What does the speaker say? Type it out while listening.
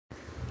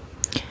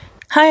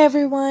Hi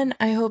everyone,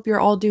 I hope you're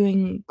all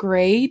doing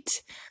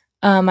great.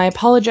 I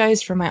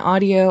apologize for my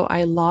audio.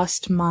 I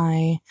lost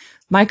my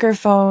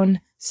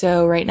microphone,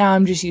 so right now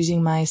I'm just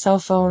using my cell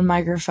phone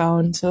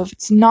microphone. So if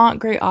it's not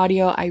great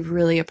audio, I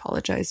really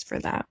apologize for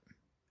that.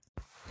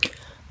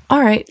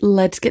 All right,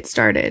 let's get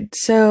started.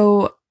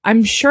 So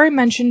I'm sure I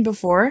mentioned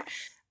before,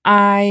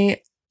 I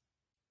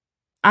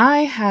I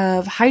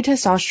have high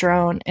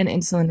testosterone and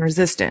insulin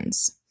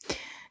resistance.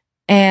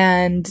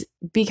 And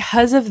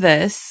because of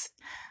this,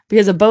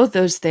 because of both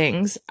those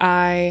things,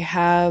 I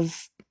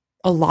have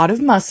a lot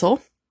of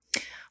muscle,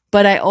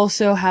 but I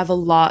also have a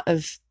lot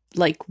of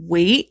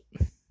weight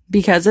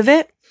because of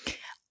it.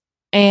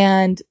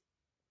 And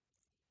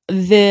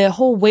the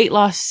whole weight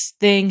loss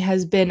thing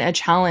has been a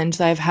challenge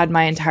that I've had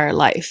my entire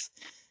life.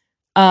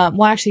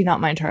 Well, actually, not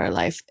my entire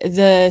life.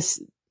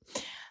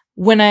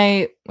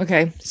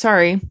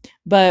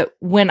 But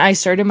when I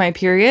started my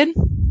period,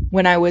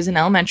 when I was in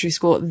elementary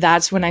school,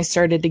 that's when I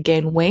started to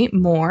gain weight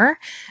more,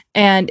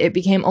 and it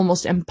became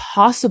almost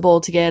impossible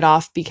to get it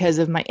off because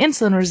of my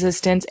insulin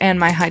resistance and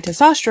my high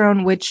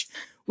testosterone, which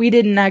we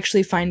didn't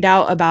actually find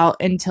out about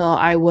until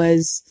I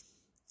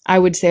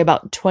would say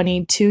about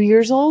 22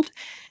 years old.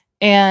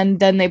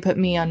 And then they put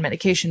me on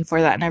medication for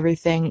that and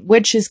everything,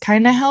 which has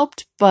kind of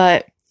helped,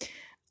 but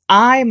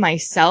I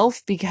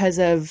myself, because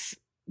of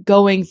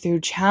going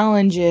through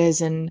challenges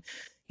and,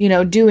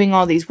 doing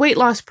all these weight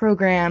loss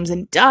programs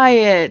and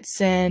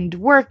diets and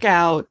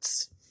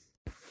workouts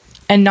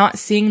and not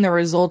seeing the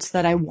results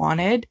that I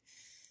wanted,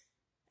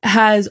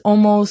 has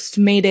almost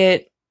made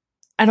it,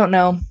 I don't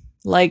know,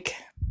 like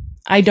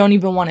I don't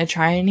even want to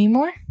try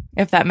anymore,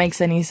 if that makes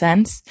any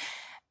sense.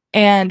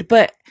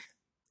 But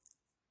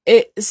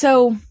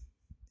so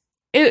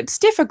it's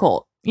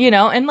difficult,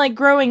 and like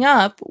growing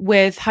up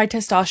with high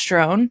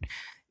testosterone,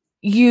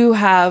 you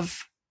have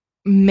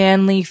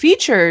manly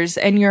features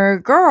and you're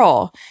a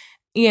girl,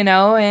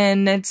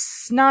 and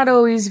it's not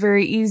always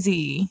very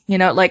easy.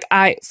 Like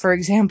for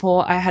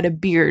example, I had a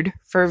beard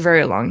for a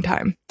very long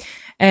time,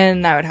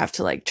 and I would have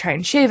to like try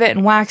and shave it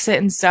and wax it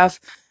and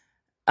stuff.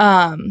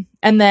 And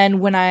then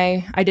when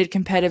I did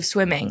competitive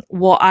swimming,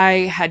 well,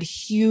 I had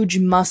huge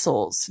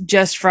muscles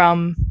just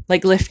from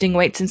like lifting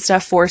weights and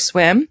stuff for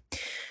swim.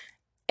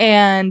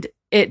 And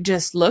it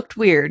just looked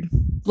weird.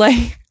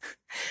 Like,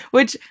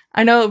 which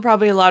I know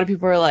probably a lot of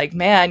people are like,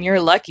 man, you're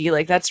lucky.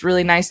 Like, that's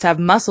really nice to have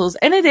muscles.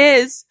 And it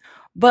is,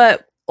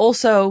 but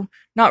also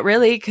not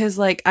really, because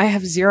like I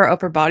have zero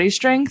upper body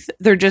strength.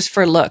 They're just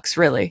for looks,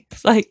 really.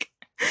 But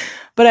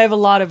I have a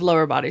lot of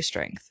lower body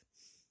strength.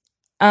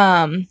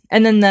 And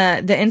then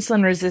the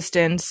insulin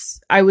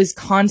resistance, I was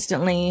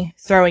constantly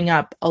throwing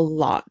up a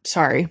lot.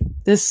 Sorry.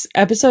 This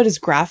episode is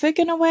graphic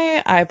in a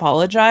way. I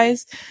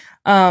apologize.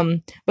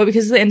 But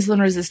because of the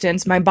insulin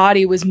resistance, my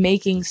body was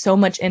making so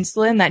much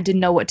insulin that didn't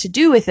know what to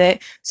do with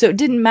it. So it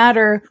didn't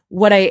matter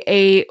what I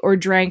ate or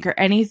drank or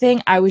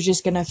anything. I was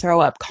just going to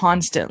throw up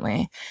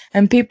constantly.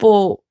 And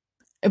people,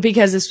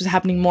 because this was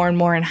happening more and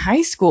more in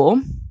high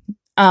school,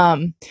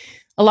 a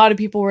lot of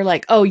people were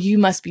like, oh, you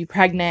must be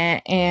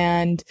pregnant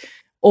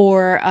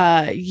or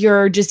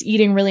you're just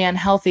eating really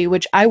unhealthy,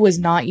 which I was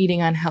not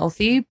eating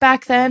unhealthy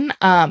back then.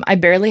 I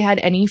barely had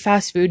any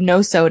fast food,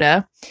 no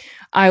soda.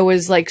 I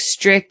was like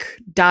strict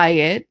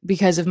diet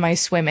because of my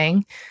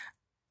swimming.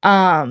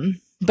 But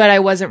I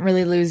wasn't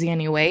really losing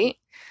any weight.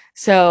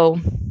 So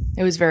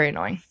it was very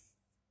annoying.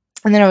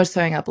 And then I was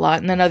throwing up a lot.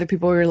 And then other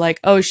people were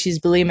like, oh, she's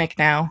bulimic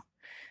now.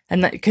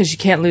 And that because she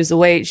can't lose the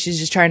weight, she's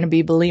just trying to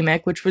be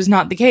bulimic, which was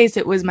not the case.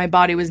 It was my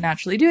body was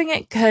naturally doing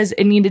it because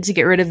it needed to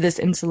get rid of this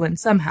insulin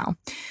somehow.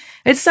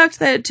 It sucked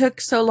that it took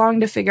so long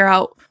to figure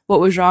out what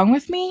was wrong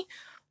with me.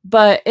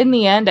 But in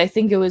the end, I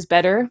think it was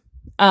better.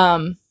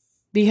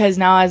 Because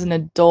now as an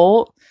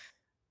adult,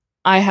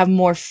 I have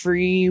more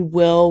free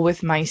will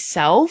with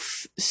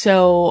myself.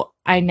 So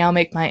I now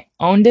make my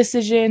own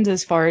decisions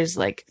as far as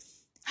like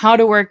how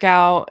to work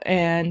out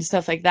and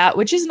stuff like that,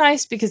 which is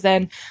nice because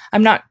then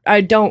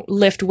I don't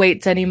lift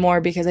weights anymore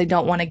because I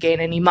don't want to gain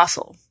any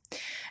muscle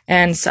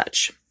and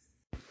such.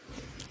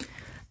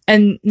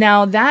 And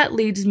now that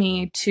leads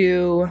me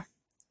to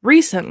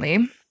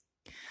recently,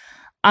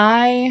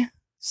 I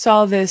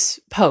saw this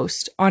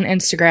post on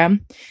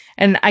Instagram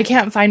and I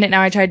can't find it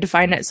now. I tried to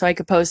find it so I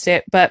could post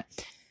it, but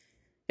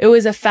it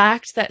was a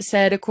fact that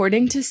said,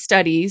 according to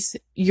studies,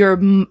 your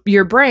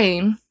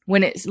brain,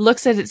 when it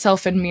looks at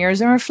itself in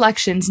mirrors and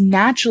reflections,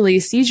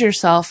 naturally sees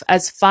yourself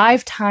as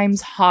 5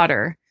 times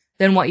hotter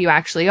than what you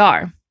actually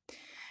are.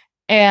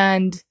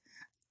 And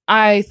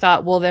I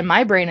thought, well, then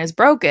my brain is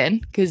broken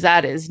because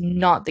that is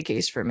not the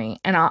case for me.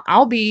 And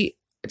I'll be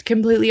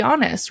completely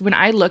honest. When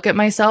I look at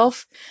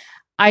myself,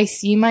 I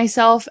see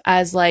myself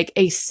as like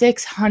a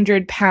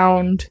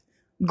 600-pound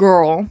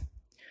girl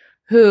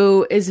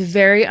who is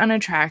very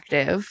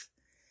unattractive,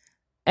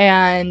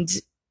 and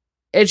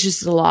it's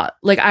just a lot.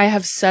 Like I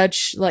have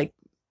such like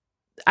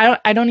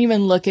I don't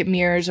even look at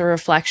mirrors or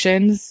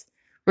reflections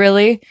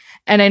really,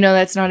 and I know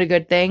that's not a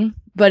good thing,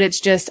 but it's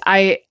just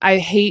I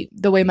hate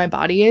the way my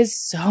body is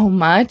so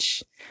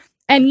much.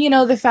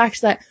 And the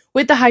fact that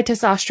with the high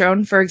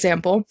testosterone, for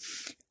example,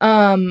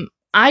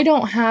 I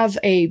don't have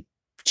a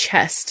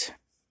chest,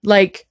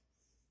 like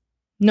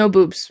no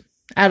boobs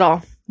at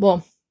all.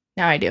 Well,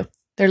 now I do.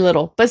 They're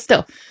little, but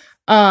still.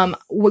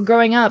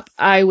 Growing up,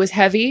 I was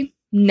heavy,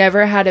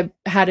 never had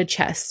a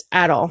chest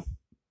at all.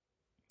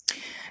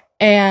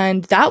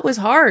 And that was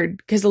hard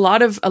because a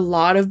lot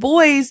of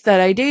boys that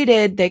I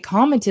dated, they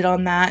commented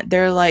on that.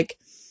 They're like,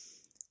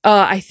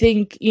 I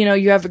think,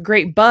 you have a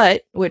great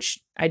butt, which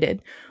I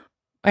did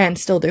and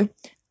still do.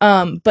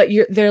 But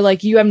they're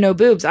like, you have no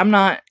boobs. I'm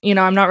not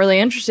really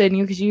interested in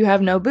you because you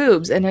have no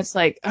boobs. And it's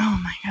like,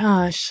 oh my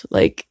gosh,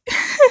 like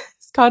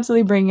it's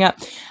constantly bringing up.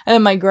 And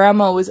then my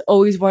grandma was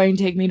always wanting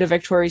to take me to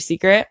Victoria's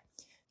Secret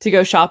to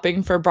go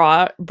shopping for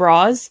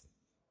bras.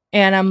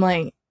 And I'm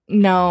like,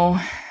 no.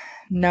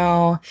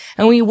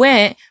 And we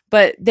went,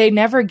 but they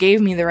never gave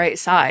me the right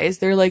size.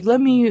 They're like,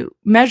 let me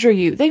measure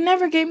you. They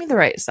never gave me the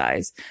right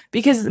size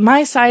because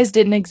my size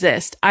didn't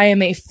exist. I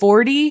am a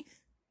 42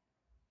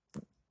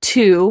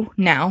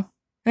 now.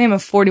 I am a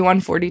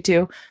 41,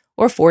 42,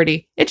 or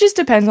 40. It just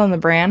depends on the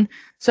brand.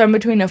 So I'm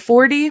between a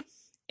 40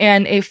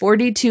 and a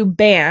 42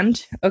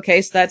 band.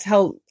 Okay, so that's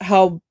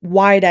how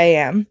wide I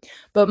am.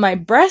 But my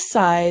breast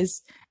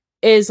size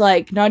is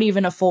like not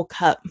even a full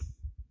cup.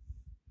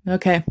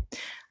 Okay.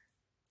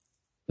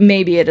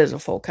 Maybe it is a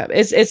full cup.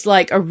 It's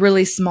like a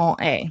really small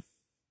A.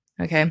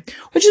 Okay.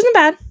 Which isn't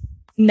bad.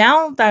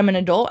 Now that I'm an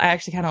adult, I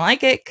actually kind of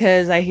like it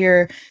because I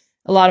hear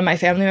a lot of my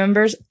family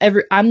members,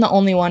 I'm the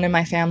only one in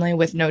my family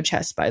with no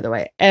chest, by the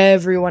way.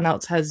 Everyone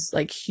else has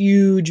like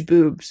huge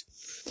boobs.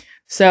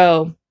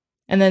 So,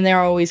 and then they're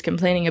always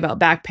complaining about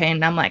back pain.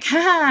 And I'm like,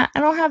 I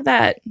don't have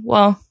that.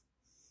 Well,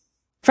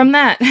 from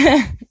that,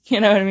 you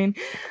know what I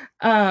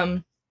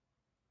mean?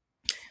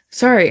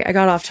 Sorry, I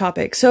got off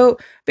topic. So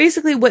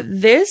basically what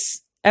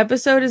this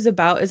episode is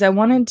about is I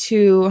wanted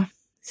to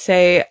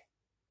say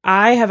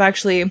I have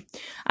actually,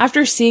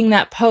 after seeing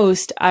that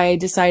post, I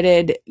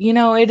decided,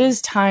 it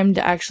is time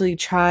to actually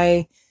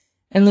try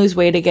and lose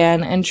weight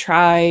again and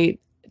try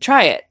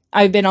it.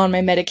 I've been on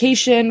my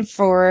medication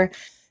for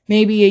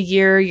maybe a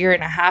year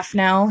and a half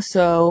now,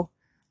 so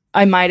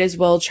I might as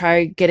well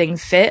try getting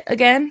fit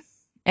again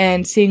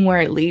and seeing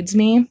where it leads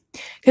me.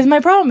 Because my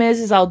problem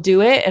is I'll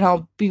do it and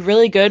I'll be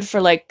really good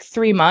for like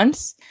 3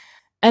 months,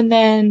 and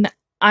then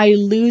I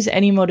lose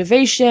any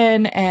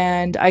motivation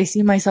and I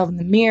see myself in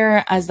the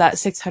mirror as that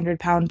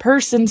 600-pound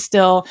person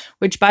still,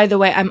 which by the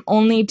way, I'm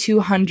only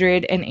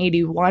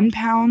 281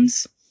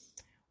 pounds,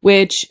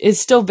 which is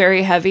still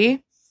very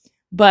heavy,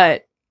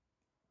 but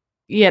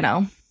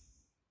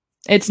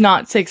it's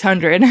not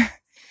 600.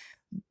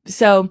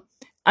 So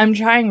I'm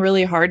trying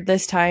really hard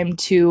this time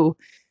to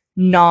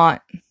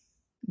not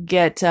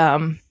get,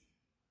 I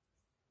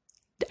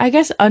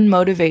guess,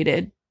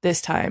 unmotivated this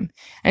time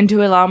and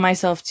to allow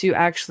myself to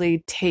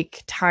actually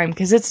take time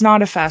because it's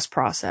not a fast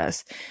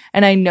process.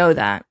 And I know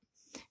that,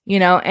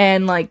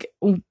 and like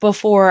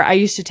before I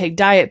used to take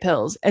diet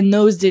pills and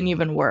those didn't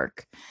even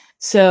work.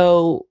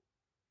 So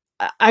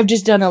I've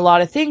just done a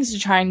lot of things to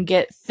try and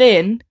get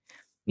thin,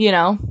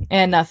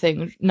 and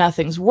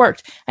nothing's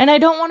worked. And I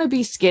don't want to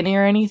be skinny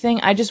or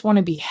anything. I just want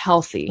to be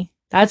healthy.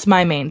 That's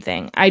my main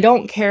thing. I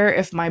don't care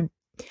if my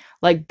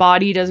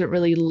body doesn't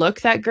really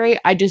look that great.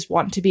 I just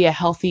want to be a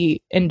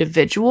healthy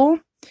individual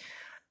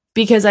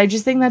because I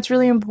just think that's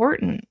really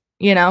important,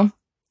 and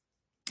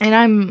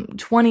I'm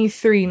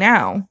 23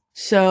 now.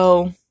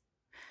 So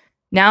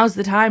now's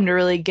the time to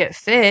really get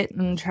fit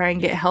and try and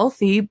get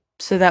healthy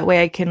so that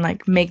way I can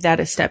make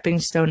that a stepping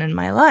stone in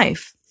my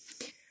life.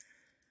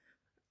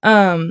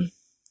 And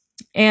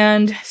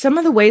some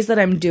of the ways that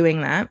I'm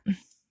doing that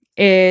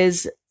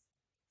is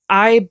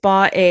I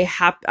bought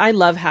I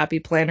love Happy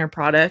Planner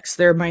products.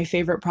 They're my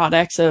favorite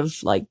products of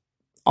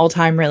all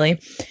time, really.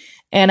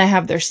 And I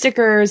have their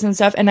stickers and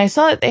stuff. And I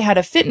saw that they had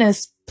a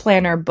fitness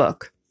planner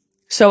book.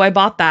 So I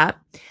bought that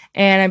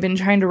and I've been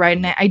trying to write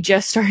in it. I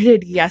just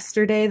started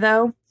yesterday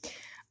though.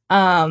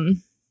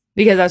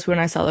 Because that's when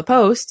I saw the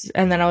post.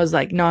 And then I was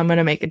like, no, I'm going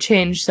to make a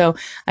change. So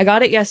I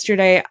got it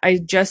yesterday. I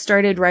just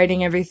started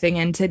writing everything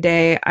in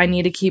today. I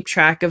need to keep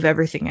track of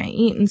everything I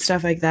eat and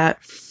stuff like that.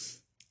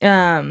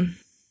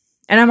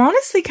 And I'm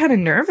honestly kind of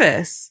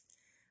nervous.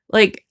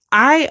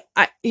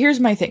 Here's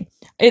my thing.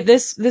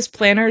 This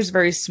planner is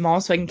very small,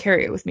 so I can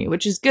carry it with me,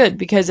 which is good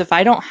because if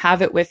I don't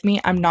have it with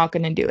me, I'm not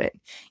going to do it.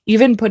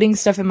 Even putting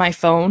stuff in my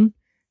phone,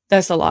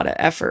 that's a lot of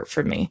effort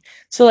for me.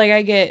 So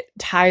I get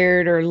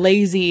tired or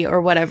lazy or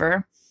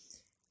whatever,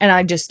 and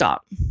I just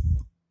stop,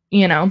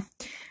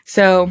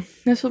 So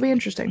this will be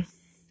interesting.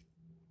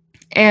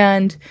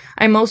 And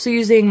I'm also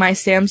using my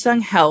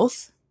Samsung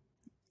Health.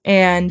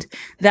 And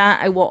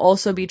that I will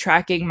also be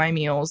tracking my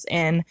meals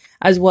in,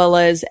 as well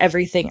as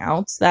everything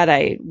else that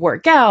I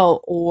work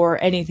out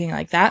or anything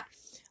like that.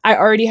 I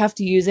already have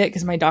to use it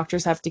because my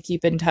doctors have to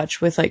keep in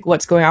touch with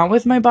what's going on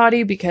with my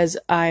body because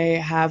I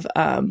have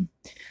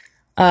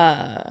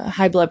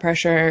high blood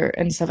pressure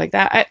and stuff like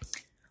that.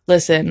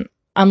 Listen,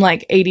 I'm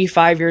like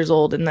 85 years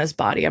old in this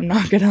body. I'm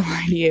not going to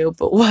lie to you,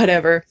 but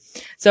whatever.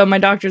 So my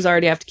doctors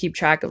already have to keep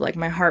track of like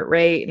my heart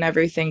rate and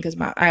everything because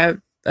I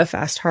have a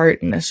fast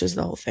heart and that's just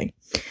the whole thing.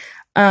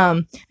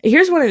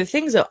 Here's one of the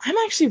things though. I'm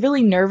actually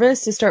really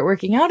nervous to start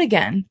working out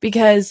again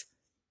because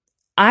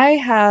I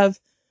have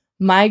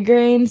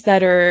migraines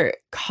that are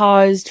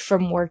caused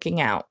from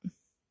working out.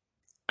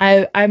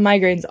 I have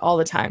migraines all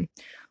the time,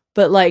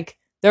 but like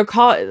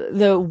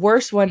the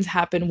worst ones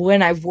happen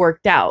when I've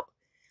worked out.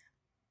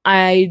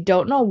 I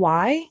don't know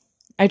why.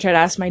 I tried to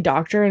ask my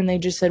doctor and they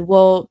just said,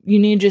 well, you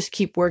need to just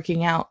keep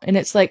working out. And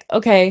it's like,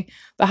 okay,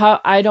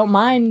 but I don't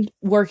mind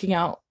working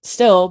out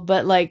still,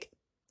 but like,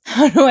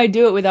 how do I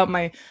do it without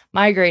my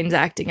migraines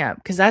acting up?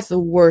 Because that's the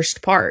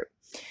worst part.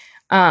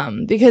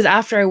 Because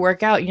after I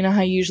work out, you know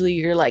how usually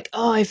you're like,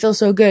 oh, I feel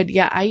so good.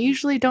 Yeah, I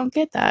usually don't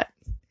get that.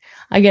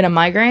 I get a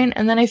migraine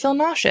and then I feel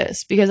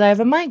nauseous because I have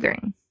a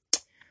migraine.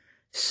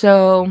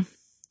 So,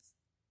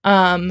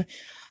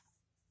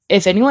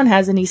 if anyone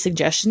has any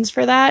suggestions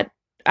for that,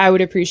 I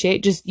would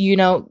appreciate just,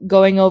 go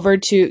over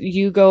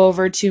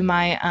to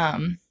my,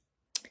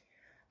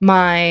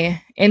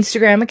 my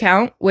Instagram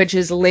account, which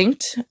is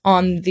linked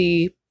on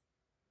the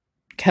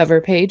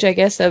cover page, I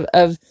guess,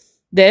 of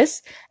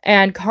this,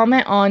 and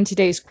comment on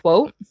today's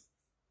quote.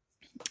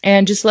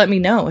 And just let me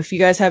know if you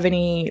guys have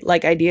any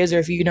like ideas or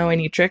if you know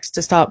any tricks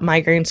to stop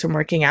migraines from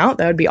working out.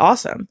 That would be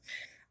awesome.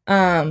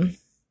 Yeah.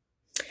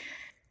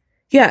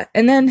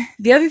 And then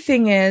the other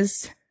thing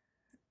is,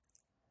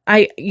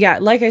 like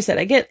I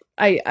said,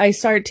 I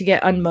start to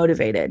get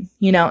unmotivated,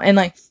 and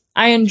like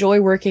I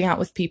enjoy working out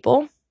with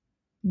people,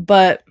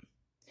 but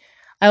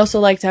I also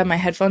like to have my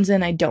headphones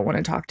in. I don't want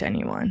to talk to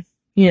anyone.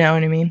 You know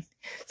what I mean?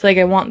 It's like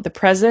I want the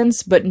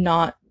presence, but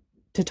not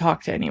to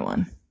talk to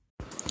anyone.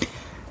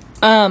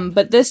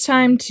 But this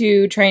time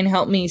to try and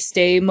help me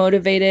stay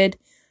motivated,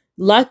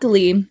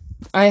 luckily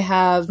I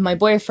have my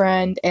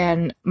boyfriend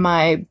and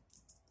my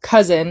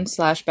cousin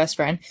 / best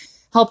friend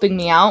helping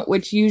me out,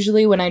 which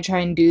usually when I try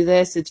and do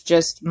this, it's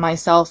just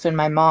myself and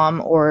my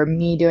mom or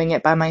me doing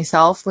it by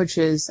myself, which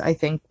is, I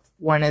think,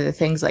 one of the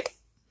things, like,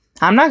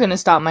 I'm not going to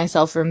stop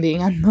myself from being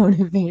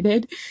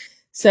unmotivated.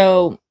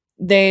 So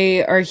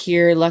they are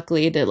here,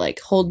 luckily, to like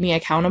hold me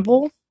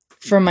accountable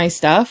for my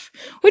stuff,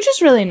 which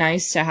is really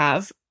nice to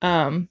have.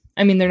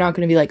 I mean, they're not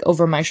going to be like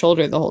over my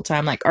shoulder the whole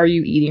time, like, are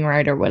you eating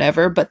right or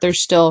whatever, but they're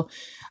still,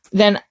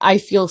 then I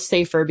feel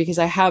safer because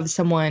I have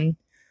someone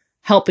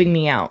helping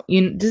me out.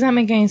 Does that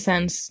make any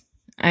sense?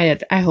 I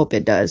hope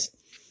it does.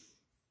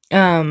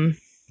 And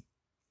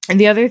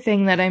the other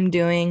thing that I'm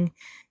doing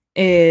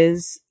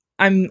is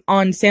I'm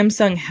on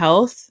Samsung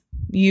Health.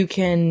 You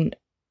can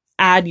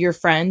add your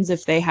friends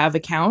if they have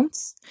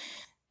accounts,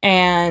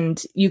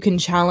 and you can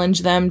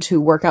challenge them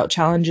to workout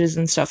challenges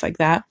and stuff like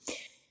that.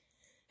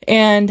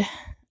 And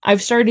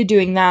I've started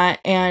doing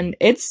that, and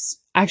it's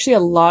actually a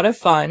lot of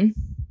fun.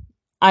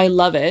 I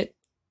love it.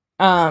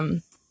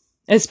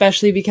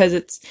 Especially because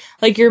it's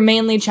like you're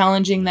mainly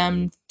challenging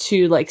them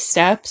to like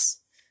steps.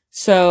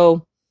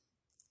 So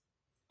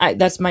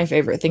that's my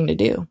favorite thing to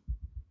do.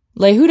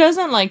 Like, who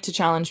doesn't like to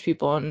challenge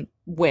people and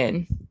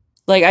win?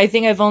 Like, I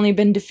think I've only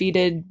been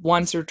defeated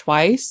once or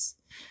twice,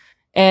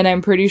 and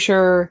I'm pretty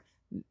sure,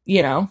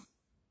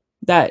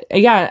 that,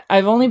 yeah,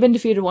 I've only been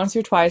defeated once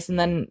or twice, and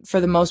then for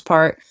the most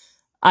part,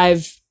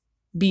 I've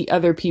beat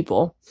other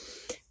people.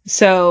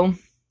 So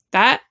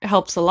that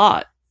helps a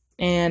lot.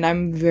 And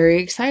I'm very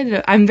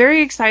excited. I'm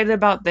very excited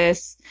about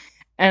this,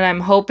 and I'm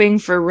hoping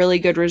for really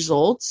good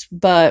results,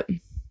 but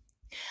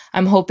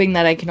I'm hoping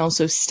that I can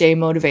also stay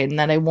motivated and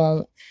that I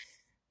won't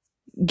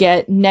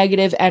get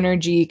negative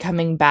energy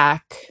coming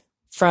back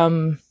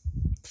from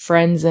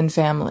friends and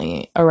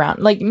family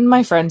around. Like,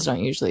 my friends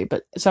don't usually,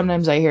 but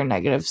sometimes I hear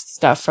negative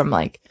stuff from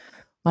like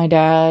my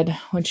dad,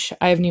 which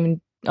I haven't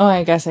even,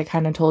 I guess I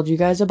kind of told you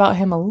guys about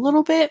him a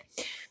little bit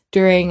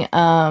during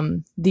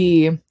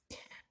the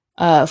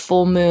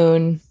full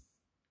moon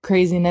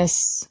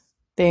craziness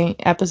thing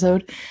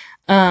episode.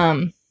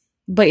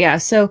 But yeah,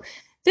 so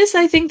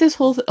I think this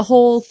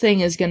whole thing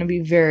is going to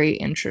be very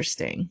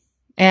interesting,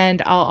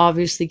 and I'll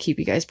obviously keep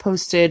you guys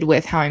posted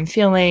with how I'm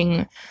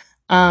feeling.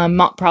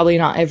 Probably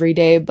not every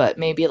day, but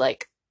maybe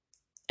like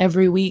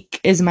every week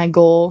is my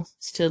goal,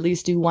 is to at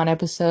least do one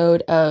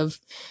episode of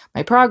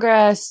my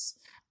progress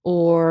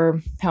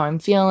or how I'm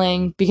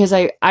feeling, because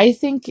I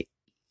think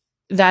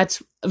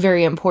that's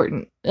very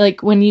important.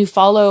 Like, when you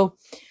follow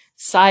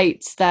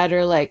sites that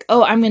are like,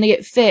 oh, I'm going to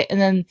get fit,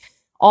 and then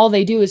all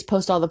they do is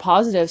post all the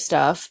positive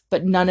stuff,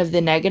 but none of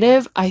the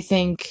negative, I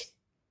think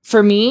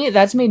for me,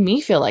 that's made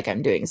me feel like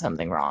I'm doing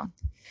something wrong.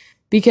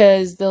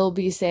 Because they'll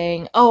be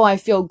saying, oh, I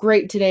feel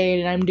great today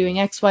and I'm doing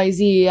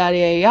XYZ, yada,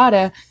 yada,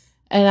 yada.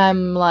 And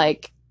I'm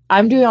like,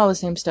 I'm doing all the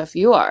same stuff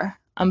you are.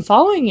 I'm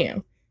following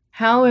you.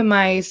 How am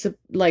I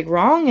like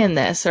wrong in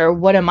this? Or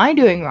what am I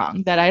doing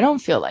wrong that I don't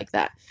feel like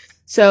that?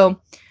 So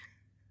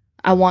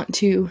I want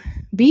to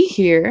be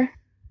here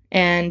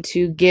and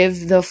to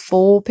give the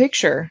full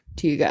picture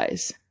to you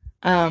guys.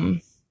 Because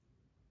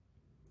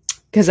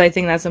I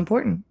think that's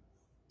important.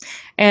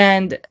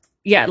 And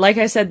yeah, like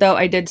I said though,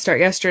 I did start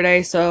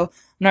yesterday, so I'm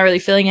not really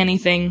feeling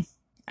anything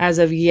as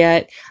of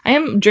yet. I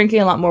am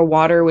drinking a lot more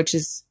water, which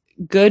is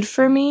good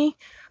for me.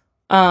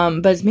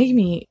 But it's making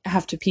me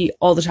have to pee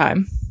all the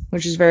time,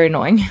 which is very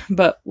annoying,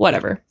 but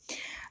whatever.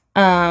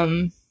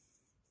 Um,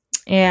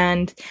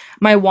 and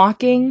my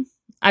walking,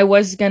 I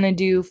was gonna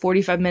do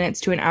 45 minutes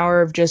to an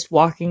hour of just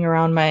walking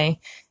around my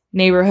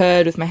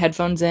neighborhood with my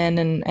headphones in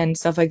and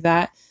stuff like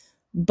that.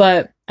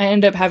 But I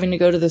ended up having to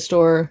go to the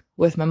store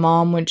with my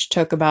mom, which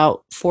took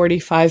about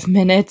 45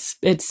 minutes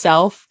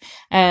itself.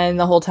 And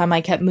the whole time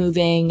I kept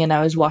moving and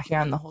I was walking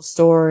around the whole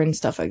store and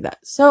stuff like that.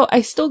 So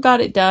I still got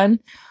it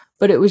done,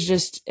 but it was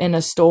just in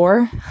a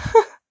store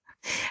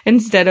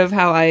instead of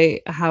how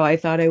I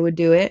thought I would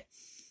do it.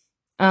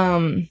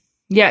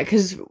 Yeah,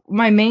 because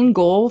my main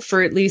goal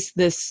for at least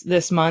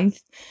this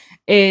month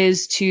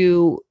is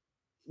to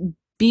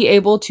be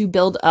able to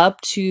build up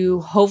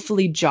to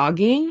hopefully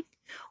jogging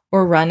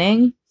or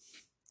running,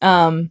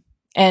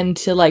 and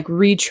to like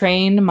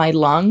retrain my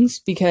lungs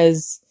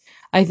because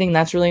I think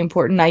that's really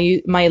important.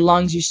 My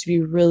lungs used to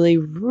be really,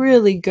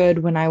 really good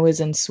when I was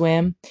in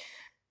swim.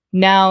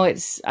 Now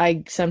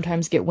I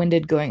sometimes get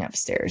winded going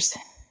upstairs,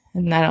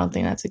 and I don't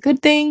think that's a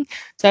good thing.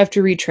 So I have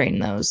to retrain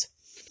those.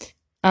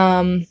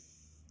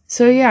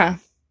 So yeah.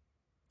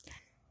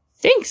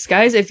 Thanks,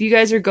 guys. If you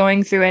guys are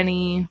going through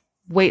any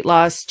weight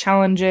loss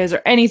challenges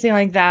or anything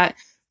like that,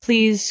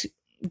 please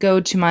go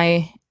to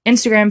my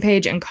Instagram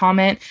page and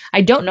comment.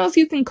 I don't know if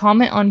you can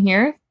comment on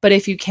here, but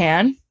if you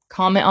can,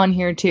 comment on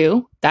here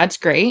too. That's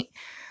great.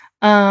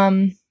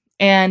 Um,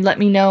 and let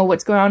me know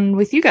what's going on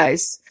with you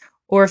guys,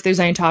 or if there's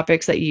any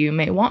topics that you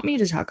may want me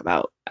to talk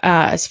about,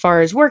 as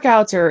far as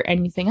workouts or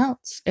anything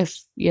else,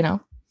 if you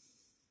know.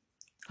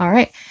 All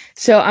right.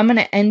 So I'm going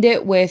to end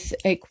it with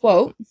a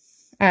quote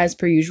as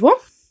per usual.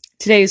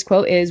 Today's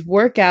quote is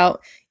work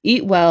out,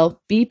 eat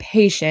well, be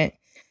patient,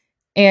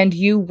 and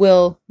you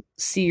will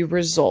see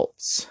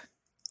results.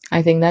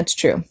 I think that's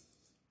true.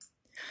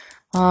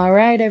 All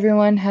right,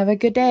 everyone. Have a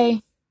good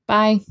day.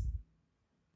 Bye.